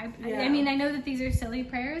prayer. Yeah. I mean, I know that these are silly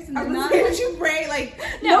prayers, and I they're was not. saying that you pray like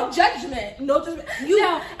no judgment. No,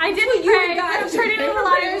 I didn't pray. I'm turning into the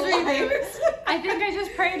Liars reboot. I think I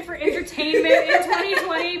just prayed for entertainment in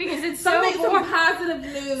 2020 because it's so some boring. positive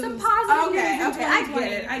news. Some positive news in Okay, I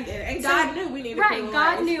 2020. get it. And God knew we needed Right, Pretty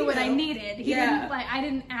God Liars, knew what I know. needed. He didn't I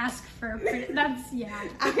didn't ask for that's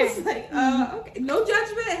I okay. was like, okay, no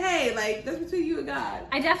judgment. Hey, like that's between you and God.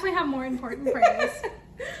 I definitely have more important prayers.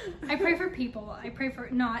 I pray for people. I pray for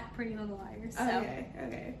not Pretty Little Liars. So.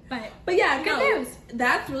 Okay. But yeah, good no, news.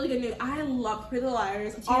 That's really good news. I love Pretty Little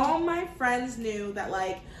Liars. All my friends knew that,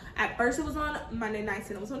 like, at first it was on Monday nights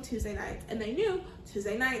and it was on Tuesday nights, and they knew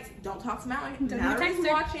Tuesday nights, don't talk to Mallory. Mallory's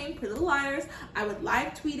watching Pretty Little Liars. I would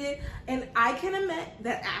live tweet it, and I can admit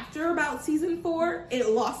that after about season 4, it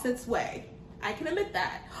lost its way. I can admit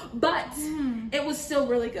that, but it was still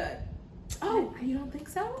really good. Oh, you don't think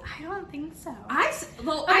so? I don't think so. I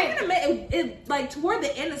can admit it like toward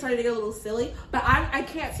the end it started to get a little silly, but I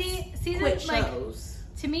can't see season quit like shows.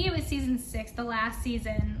 To me it was season 6, the last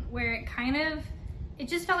season, where it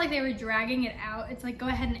just felt like they were dragging it out. It's like, go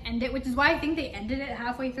ahead and end it, which is why I think they ended it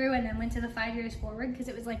halfway through and then went to the 5 years forward, because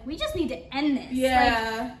it was like, we just need to end this.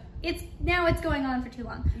 Yeah. Like, it's going on for too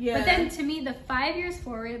long. Yeah. But then to me, the 5 years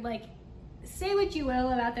forward, like, say what you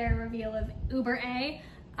will about their reveal of Uber A,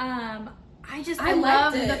 I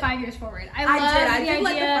loved the 5 years forward. I loved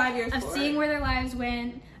the idea of seeing where their lives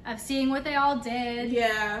went, of seeing what they all did.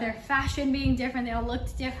 Yeah. Their fashion being different. They all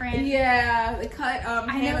looked different. Yeah. They cut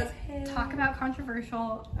Hannah's hair. Talk about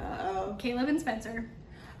controversial. Uh-oh. Caleb and Spencer.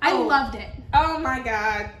 I loved it. Oh my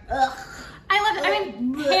God. Ugh. I loved it. I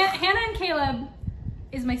mean, Hannah and Caleb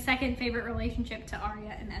is my second favorite relationship to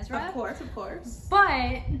Arya and Ezra. Of course.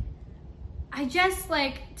 But I just,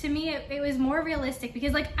 like, to me, it was more realistic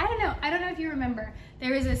because, like, I don't know if you remember,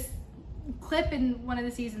 there was this clip in one of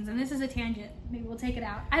the seasons, and this is a tangent, maybe we'll take it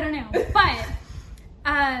out, I don't know, but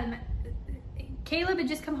Caleb had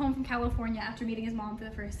just come home from California after meeting his mom for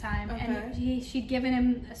the first time, and she'd given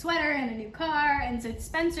him a sweater and a new car, and so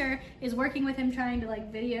Spencer is working with him trying to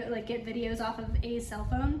get videos off of A's cell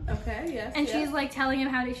phone. Okay, yes. And she's like telling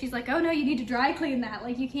him she's like, oh no, you need to dry clean that,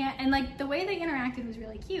 like you can't, and like the way they interacted was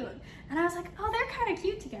really cute. And I was like, oh, they're kind of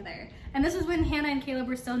cute together. And this was when Hannah and Caleb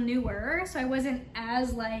were still newer, so I wasn't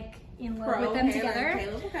as like in love with them together.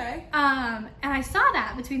 Caleb, okay. And I saw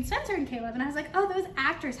that between Spencer and Caleb, and I was like, oh, those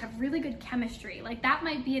actors have really good chemistry. Like that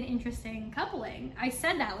might be an interesting coupling. I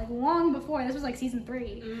said that like long before. This was like season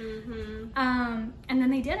 3. Mm-hmm. And then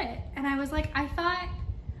they did it, and I was like, I thought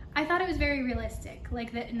it was very realistic.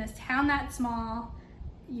 Like that in this town that small,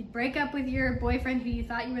 you'd break up with your boyfriend who you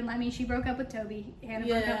thought you would. I mean, she broke up with Toby. Hannah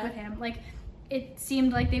broke up with him. Like, it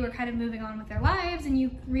seemed like they were kind of moving on with their lives, and you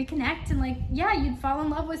reconnect, and like, yeah, you'd fall in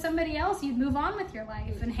love with somebody else. You'd move on with your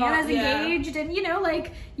life. And Hannah's engaged, and you know,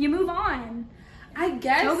 like, you move on. I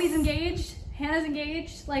guess Toby's engaged. Hannah's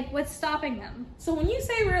engaged. Like, what's stopping them? So when you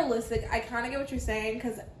say realistic, I kind of get what you're saying,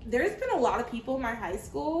 because there's been a lot of people in my high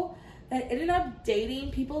school that ended up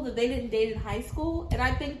dating people that they didn't date in high school, and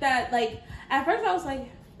I think that, like, at first I was like,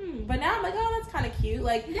 but now I'm like, oh, that's kind of cute.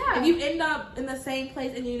 Like, if you end up in the same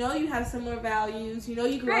place and you know you have similar values, you know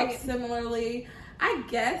you grew up similarly, I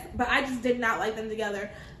guess, but I just did not like them together.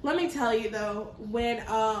 Let me tell you though, when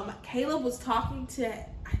Caleb was talking to,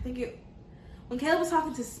 when Caleb was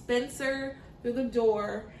talking to Spencer through the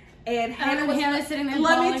door, and Hannah was sitting there.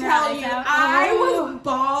 Let me tell you, I was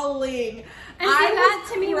bawling. And see, that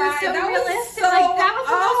to me was so realistic. Like, that was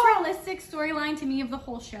the most realistic storyline to me of the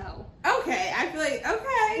whole show. Okay, I feel like,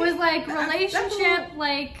 was like relationship,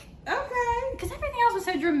 like, okay. Because everything else was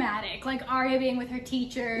so dramatic. Like Arya being with her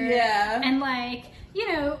teacher. Yeah. And like,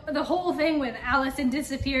 you know, the whole thing with Allison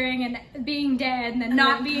disappearing and being dead and then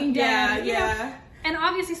not being dead. Yeah. And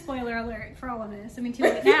obviously, spoiler alert for all of this. I mean, too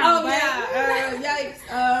late now. Yikes.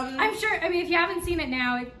 I'm sure, I mean, if you haven't seen it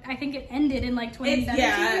now, I think it ended in like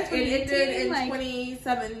 2017. It ended in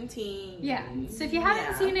 2017. Yeah. So if you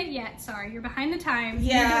haven't seen it yet, sorry, you're behind the times.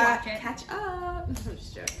 Yeah. You need to watch it. Catch up. I'm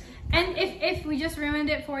just joking. And if we just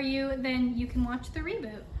ruined it for you, then you can watch the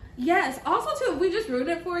reboot. Yes. Also, too, if we just ruined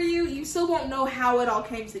it for you, you still won't know how it all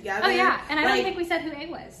came together. Oh, yeah. And I don't think we said who A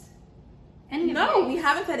was. No, we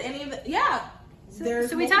haven't said any of it. Yeah.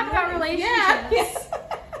 So we talk about relationships,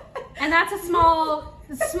 and that's a small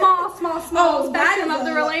spectrum of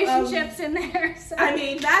the relationships in there. So. I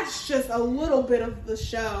mean, that's just a little bit of the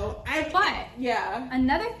show. But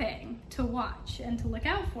another thing to watch and to look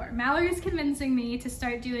out for. Mallory's convincing me to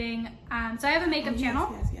start doing. So I have a makeup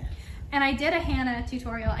channel, and I did a Hannah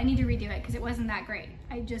tutorial. I need to redo it because it wasn't that great.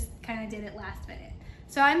 I just kind of did it last minute.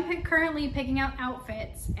 So I'm currently picking out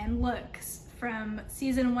outfits and looks from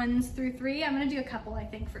season 1 through 3. I'm gonna do a couple, I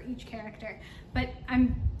think, for each character. But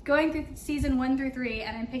I'm going through season 1 through 3,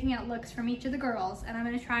 and I'm picking out looks from each of the girls, and I'm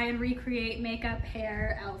gonna try and recreate makeup,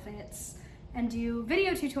 hair, outfits, and do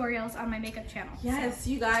video tutorials on my makeup channel. Yes,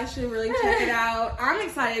 you guys should really check it out. I'm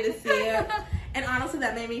excited to see it. And honestly,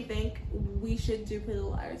 that made me think we should do Pretty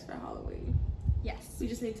Little Liars for Halloween. Yes. We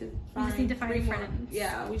just need to find more friends.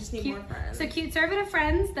 Yeah, we just need more friends. So conservative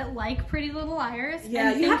friends that like Pretty Little Liars.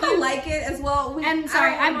 Yeah, you have to like it as well. And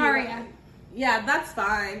sorry, I'm Aria. Yeah, that's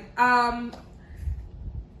fine. I'll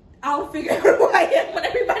figure out who I am when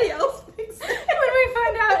everybody else picks it. When we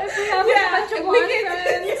find out if we have a bunch of blonde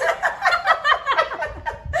friends.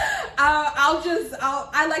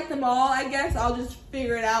 I like them all, I guess. I'll just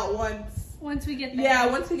figure it out once we get there. Yeah,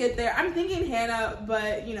 once we get there. I'm thinking Hannah,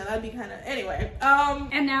 but that'd be kind of, anyway.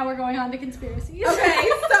 And now we're going on to conspiracies.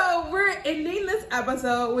 Okay, so we're ending this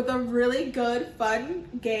episode with a really good, fun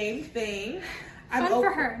game thing. Fun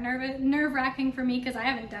for her, nerve-wracking for me because I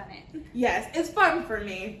haven't done it. Yes, it's fun for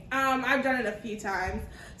me. I've done it a few times.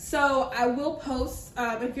 So I will post,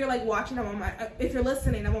 if you're like watching, if you're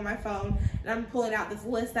listening, I'm on my phone, and I'm pulling out this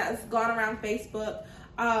list that has gone around Facebook,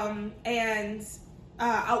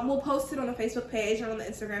 we'll post it on the Facebook page and on the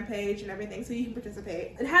Instagram page and everything, so you can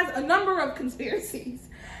participate. It has a number of conspiracies,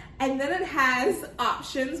 and then it has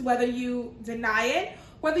options, whether you deny it,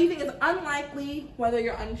 whether you think it's unlikely, whether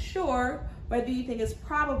you're unsure, whether you think it's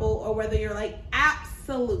probable, or whether you're like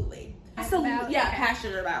absolutely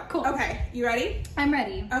passionate about. Cool. Okay, you ready? I'm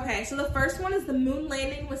ready. Okay, so the first one is the moon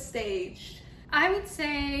landing was staged. I would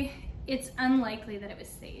say it's unlikely that it was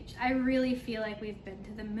staged. I really feel like we've been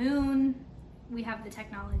to the moon. We have the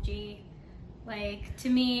technology. Like, to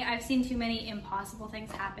me, I've seen too many impossible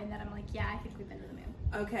things happen that I'm like, yeah, I think we've been to the moon.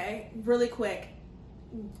 Okay, really quick.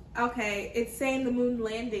 Okay, it's saying the moon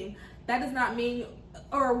landing. That does not mean,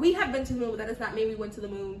 or we have been to the moon, but that does not mean we went to the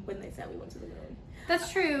moon when they said we went to the moon.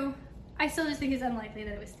 That's true. I still just think it's unlikely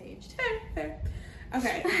that it was staged. Fair.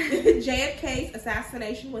 Okay, JFK's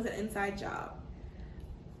assassination was an inside job.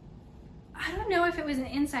 I don't know if it was an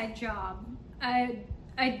inside job.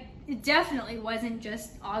 It definitely wasn't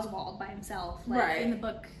just Oswald by himself. Like, right. In the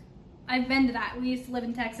book, I've been to that. We used to live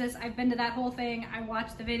in Texas. I've been to that whole thing. I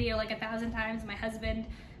watched the video like 1,000 times. My husband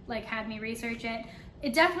had me research it.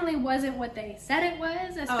 It definitely wasn't what they said it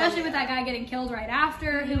was, especially with that guy getting killed right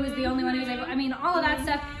after, who was the only one who was able. I mean, all of that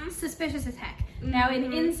stuff, suspicious as heck. Now,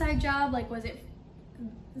 an inside job, was it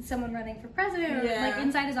someone running for president or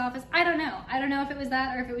inside his office? I don't know. I don't know if it was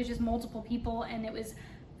that or if it was just multiple people and it was.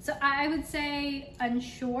 So I would say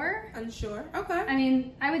unsure. Unsure. Okay. I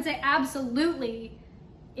mean, I would say absolutely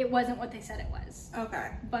it wasn't what they said it was.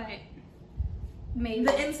 Okay. But maybe.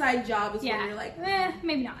 The inside job is where you're like,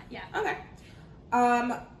 maybe not. Yeah. Okay.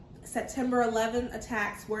 September 11th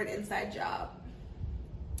attacks were an inside job.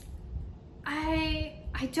 I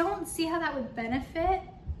don't see how that would benefit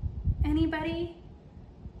anybody.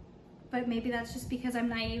 But maybe that's just because I'm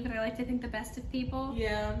naive and I like to think the best of people.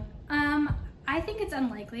 Yeah. I think it's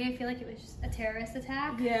unlikely. I feel like it was just a terrorist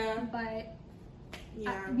attack. Yeah. But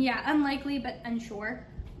yeah, unlikely but unsure.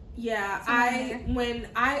 Yeah,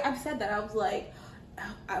 I've said that, I was like,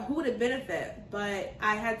 who would it benefit? But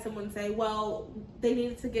I had someone say, well, they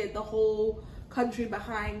needed to get the whole country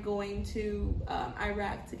behind going to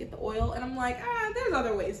Iraq to get the oil, and I'm like, there's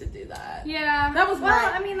other ways to do that. Yeah, that was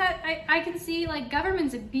I mean, that I can see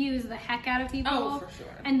governments abuse the heck out of people. Oh, for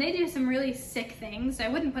sure. And they do some really sick things. So I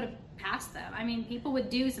wouldn't put it past them. I mean, people would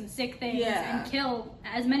do some sick things and kill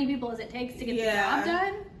as many people as it takes to get the job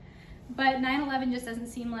done. But 9/11 just doesn't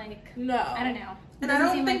seem like. No, I don't know. And I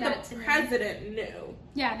don't think the president knew.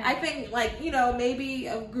 Yeah, no. I think, maybe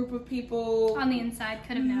a group of people on the inside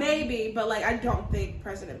could have known. Maybe, but, I don't think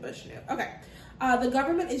President Bush knew. Okay. The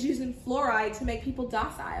government is using fluoride to make people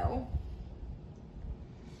docile.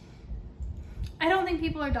 I don't think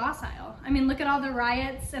people are docile. I mean, look at all the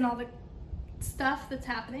riots and all the stuff that's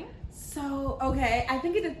happening. So, okay, I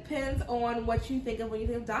think it depends on what you think of when you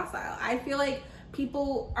think of docile. I feel like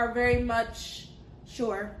people are very much...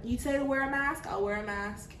 Sure, you say to wear a mask, I'll wear a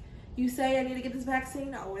mask. You say I need to get this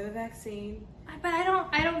vaccine, I'll wear the vaccine. But I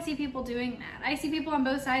don't see people doing that. I see people on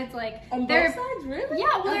both sides on both sides, really?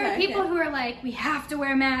 Yeah, well, there are people who are like, we have to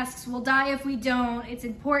wear masks. We'll die if we don't. It's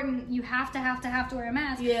important. You have to wear a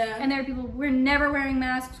mask. Yeah. And there are people, we're never wearing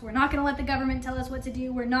masks. We're not going to let the government tell us what to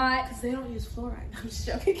do. We're not. Because they don't use fluoride. I'm just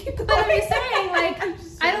joking. Keep going. But I'm just saying,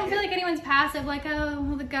 I don't feel like anyone's passive.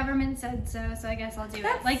 Well, the government said so I guess I'll do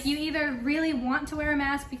it. You either really want to wear a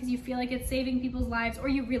mask because you feel like it's saving people's lives, or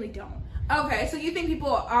you really don't. Okay, so you think people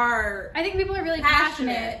are... I think people are really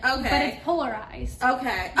passionate, okay, but it's polarized.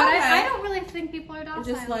 Okay. But I don't really think people are docile,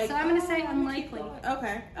 Just like, so I'm going to say unlikely.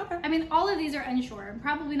 Okay. I mean, all of these are unsure. I'm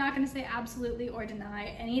probably not going to say absolutely or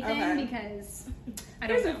deny anything Okay. because I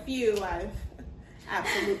don't There's know. a few I've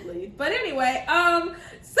absolutely. But anyway,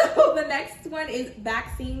 so the next one is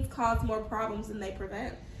vaccines cause more problems than they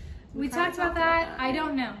prevent. We talked about that. I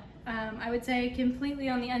don't know. I would say completely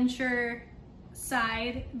on the unsure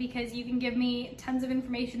side because you can give me tons of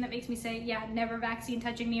information that makes me say, yeah, never vaccine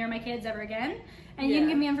touching me or my kids ever again. And you can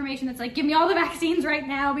give me information that's like, give me all the vaccines right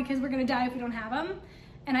now because we're going to die if we don't have them.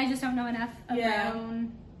 And I just don't know enough of my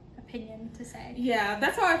own opinion to say. Yeah,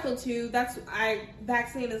 that's how I feel too.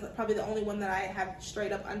 Vaccine is probably the only one that I have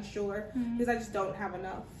straight up unsure because I just don't have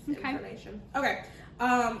enough information. Okay.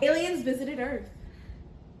 Aliens visited Earth.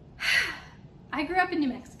 I grew up in New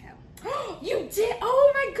Mexico. You did?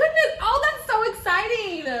 Oh my goodness. Oh, that's so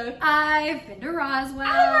exciting. I've been to Roswell.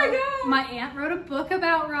 Oh my God. My aunt wrote a book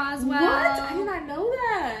about Roswell. What? I did not know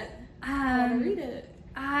that. I want to read it.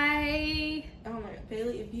 Oh my God.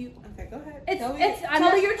 Bailey, if you... Okay, go ahead. Tell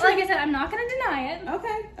me your truth. Like I said, I'm not going to deny it.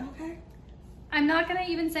 Okay. I'm not going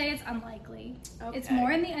to even say it's unlikely. Okay. It's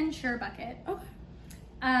more in the unsure bucket.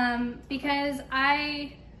 Okay. Because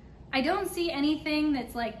I don't see anything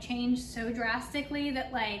that's like changed so drastically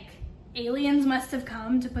that like aliens must have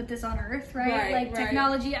come to put this on Earth, right? Like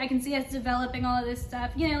technology, I can see us developing all of this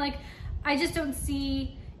stuff. You know, like I just don't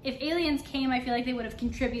see if aliens came, I feel like they would have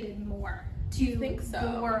contributed more to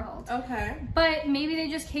the world. Okay. But maybe they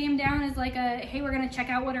just came down as like a, hey, we're gonna check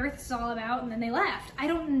out what Earth's all about, and then they left. I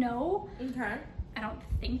don't know. Okay. I don't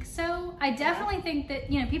think so. I definitely think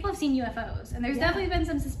that, you know, people have seen UFOs, and there's definitely been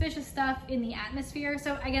some suspicious stuff in the atmosphere.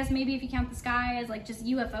 So I guess maybe if you count the sky as like just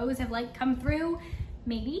UFOs have like come through,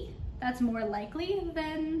 maybe that's more likely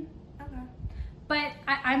than. Okay. But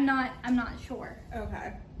I'm not sure.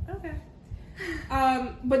 Okay.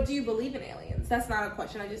 But do you believe in aliens? That's not a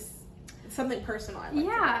question. It's something personal. I like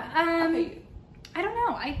I don't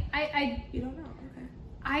know. You don't know. Okay.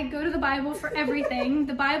 I go to the Bible for everything.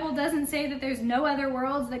 The Bible doesn't say that there's no other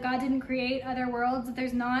worlds, that God didn't create other worlds, that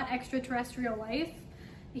there's not extraterrestrial life.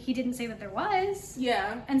 He didn't say that there was.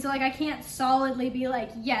 Yeah. And so, like, I can't solidly be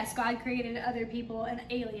like, yes, God created other people and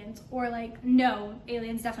aliens, or like, no,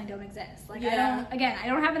 aliens definitely don't exist. Like, I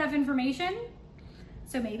don't have enough information,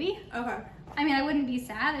 so maybe. Okay. I mean, I wouldn't be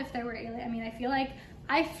sad if there were aliens. I mean, I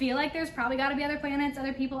feel like there's probably got to be other planets,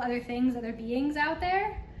 other people, other things, other beings out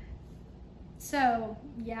there. So,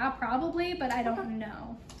 yeah, probably, but I don't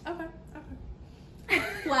know. Okay.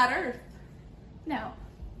 Flat Earth. No.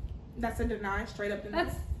 That's a deny, straight up deny.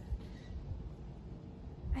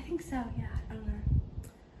 I think so, yeah. Okay.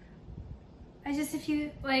 I just, if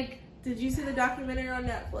you, like... Did you see the documentary on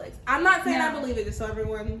Netflix? I'm not saying I believe it, just so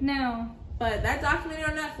everyone... No. But that documentary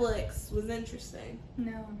on Netflix was interesting.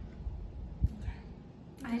 No.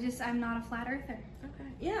 I'm not a flat earther. Okay.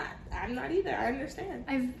 Yeah, I'm not either. I understand.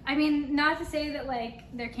 I mean, not to say that, like,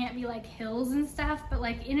 there can't be, like, hills and stuff, but,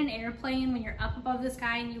 like, in an airplane, when you're up above the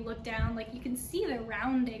sky and you look down, like, you can see the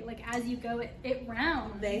rounding. Like, as you go, it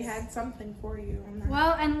rounds. They had something for you.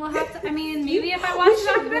 Well, and we'll have to, I mean, maybe if I watched the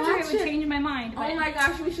documentary, it would change my mind. But... Oh my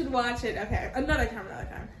gosh, we should watch it. Okay, another time.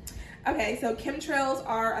 Okay, so chemtrails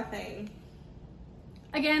are a thing.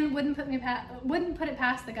 Again, wouldn't put it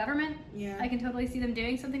past the government. Yeah. I can totally see them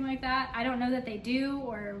doing something like that. I don't know that they do,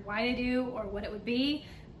 or why they do, or what it would be,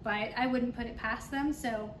 but I wouldn't put it past them.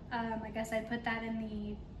 So I guess I'd put that in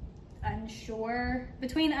the unsure,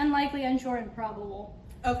 between unlikely, unsure, and probable.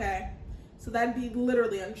 Okay. So that'd be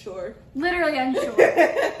literally unsure. Literally unsure.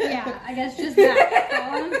 Yeah, I guess just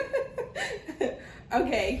that.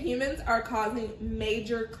 Okay, humans are causing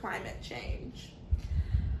major climate change.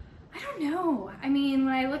 I don't know. I mean,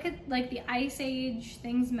 when I look at like the ice age,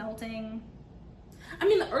 things melting. I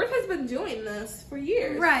mean, the Earth has been doing this for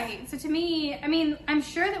years. Right. So to me, I mean, I'm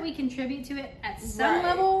sure that we contribute to it at some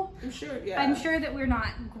level. I'm sure, yeah. I'm sure that we're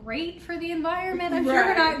not great for the environment. I'm sure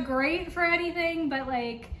we're not great for anything, but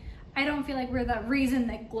like, I don't feel like we're the reason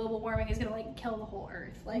that global warming is gonna like kill the whole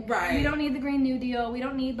Earth. Like, we don't need the Green New Deal. We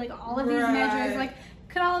don't need like all of these measures. Like,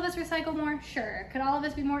 could all of us recycle more? Sure. Could all of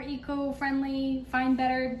us be more eco-friendly, find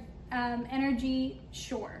better energy?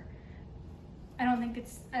 Sure. I don't think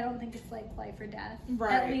it's like life or death.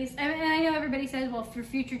 Right. At least, and I know everybody says, well, for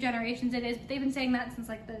future generations it is, but they've been saying that since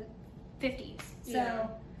like the 50s. So.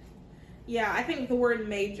 Yeah, I think the word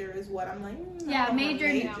major is what I'm like.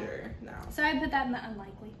 Major. No. So I'd put that in the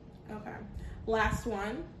unlikely. Okay. Last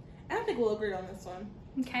one. I don't think we'll agree on this one.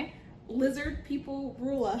 Okay. Lizard people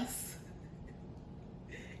rule us.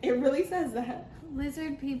 It really says that.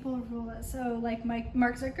 Lizard people rule us. So, like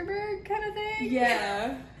Mark Zuckerberg kind of thing?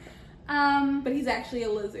 Yeah. But he's actually a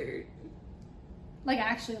lizard. Like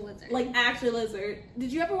actually a lizard. Like actually a lizard.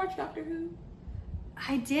 Did you ever watch Doctor Who?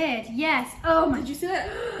 I did, yes. Oh my. Did you see that?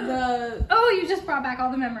 Oh, you just brought back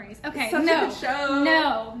all the memories. Okay, Such a no. good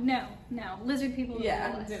show. No. Lizard people rule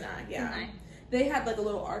us. Deny. They had like a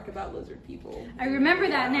little arc about lizard people. I remember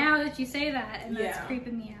that now that you say that, and that's Yeah.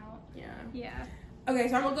 creeping me out. Yeah. Yeah. Okay,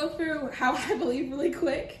 so I'm gonna go through how I believe really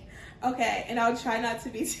quick. Okay, and I'll try not to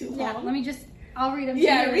be too long. Yeah, I'll read them to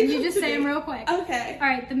Yeah, you, read and you them just to say me. them real quick. Okay. All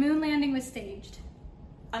right, the moon landing was staged.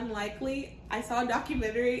 Unlikely. I saw a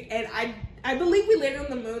documentary, and I believe we landed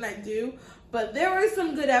on the moon. I do, but there was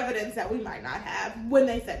some good evidence that we might not have when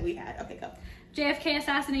they said we had. Okay, go. JFK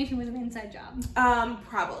assassination was an inside job.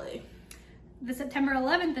 Probably. The September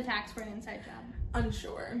 11th attacks were an inside job.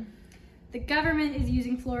 Unsure. The government is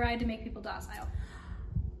using fluoride to make people docile.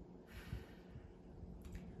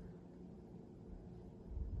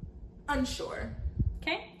 Unsure.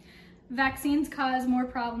 Okay. Vaccines cause more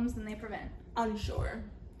problems than they prevent. Unsure.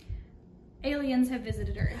 Aliens have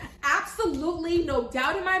visited Earth. Absolutely, no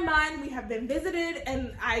doubt in my mind, we have been visited,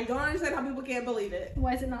 and I don't understand how people can't believe it.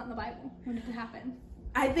 Why is it not in the Bible? When did it happen?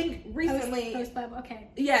 I think recently. Post-Bible, okay.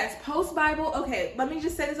 Yes, post-Bible. Okay, let me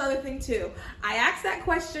just say this other thing too. I asked that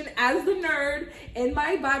question as the nerd in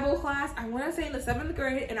my Bible class, I want to say in the 7th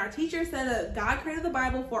grade, and our teacher said that God created the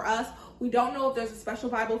Bible for us. We don't know if there's a special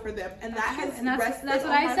Bible for them, and That's that true. has And that's rested what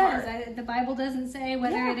on I my said. heart. Is that the Bible doesn't say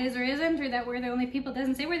whether Yeah. it is or isn't, or that we're the only people. It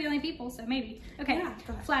doesn't say we're the only people, so maybe. Okay, Yeah,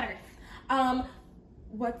 go ahead. flat Earth.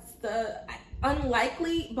 What's the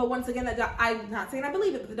unlikely? But once again, I'm not saying I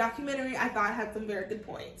believe it, but the documentary I thought had some very good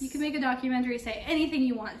points. You can make a documentary say anything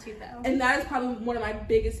you want to, though. And that is probably one of my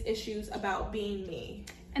biggest issues about being me.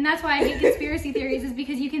 And that's why I hate conspiracy theories, is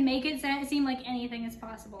because you can make it seem like anything is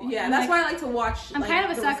possible. Yeah, And that's like, why I like to watch. I'm like, kind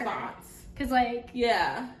of a the sucker. response. Because, like,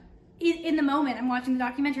 Yeah. in the moment, I'm watching the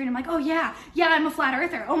documentary and I'm like, oh yeah, I'm a flat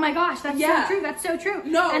earther. Oh my gosh, that's Yeah. so true.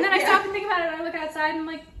 No, and then I yeah. stop and think about it and I look outside and I'm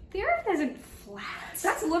like, the Earth isn't flat.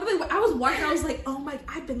 That's literally what I was watching. I was like, oh my,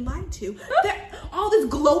 I've been lied to. All this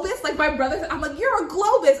Globus, like my brother, I'm like, you're a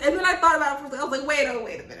Globus. And then I thought about it for a second. I was like, wait a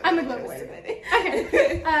minute. I'm a wait Globus. a minute.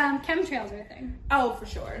 Okay. Chemtrails are a thing. Oh, for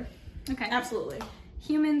sure. Okay. Absolutely.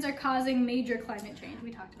 Humans are causing major climate change.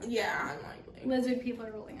 We talked about Yeah, unlikely. that. Lizard people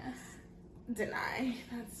are ruling us. Deny.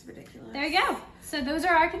 That's ridiculous. There you go. So those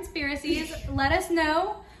are our conspiracies. Let us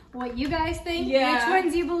know what you guys think. Yeah. Which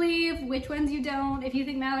ones you believe, which ones you don't. If you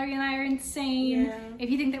think Mallory and I are insane. Yeah. If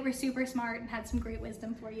you think that we're super smart and had some great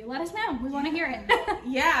wisdom for you, let us know. We want to hear it.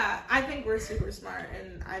 Yeah, I think we're super smart,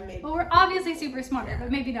 and I made. Well, we're obviously super smart,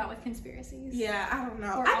 but maybe not with conspiracies. Yeah, I don't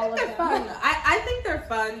know. Or I all think of they're them. fun. I think they're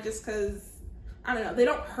fun just because, I don't know, they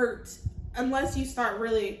don't hurt unless you start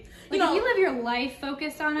really, Like, if you live your life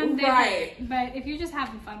focused on them, they Right. hurt. But if you're just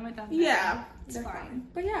having fun with them, then yeah, it's they're fine.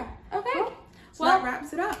 But yeah, okay. Cool. So Well, that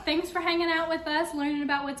wraps it up. Thanks for hanging out with us, learning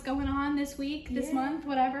about what's going on this week, this Yeah. month,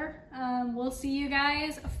 whatever. We'll see you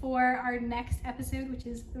guys for our next episode, which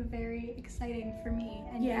is very exciting for me.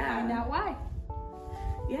 And you'll Yeah. find out why.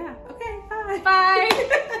 Yeah, okay, bye. Bye.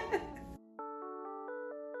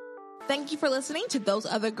 Thank you for listening to Those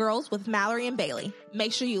Other Girls with Mallory and Bailey.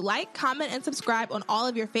 Make sure you like, comment, and subscribe on all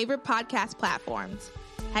of your favorite podcast platforms.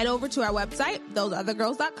 Head over to our website,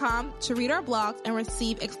 thoseothergirls.com, to read our blogs and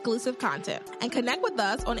receive exclusive content. And connect with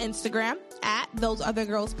us on Instagram at Those Other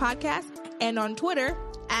Girls Podcast and on Twitter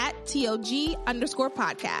at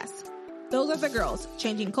TOG_podcast. Those Other Girls,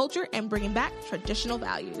 changing culture and bringing back traditional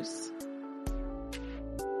values.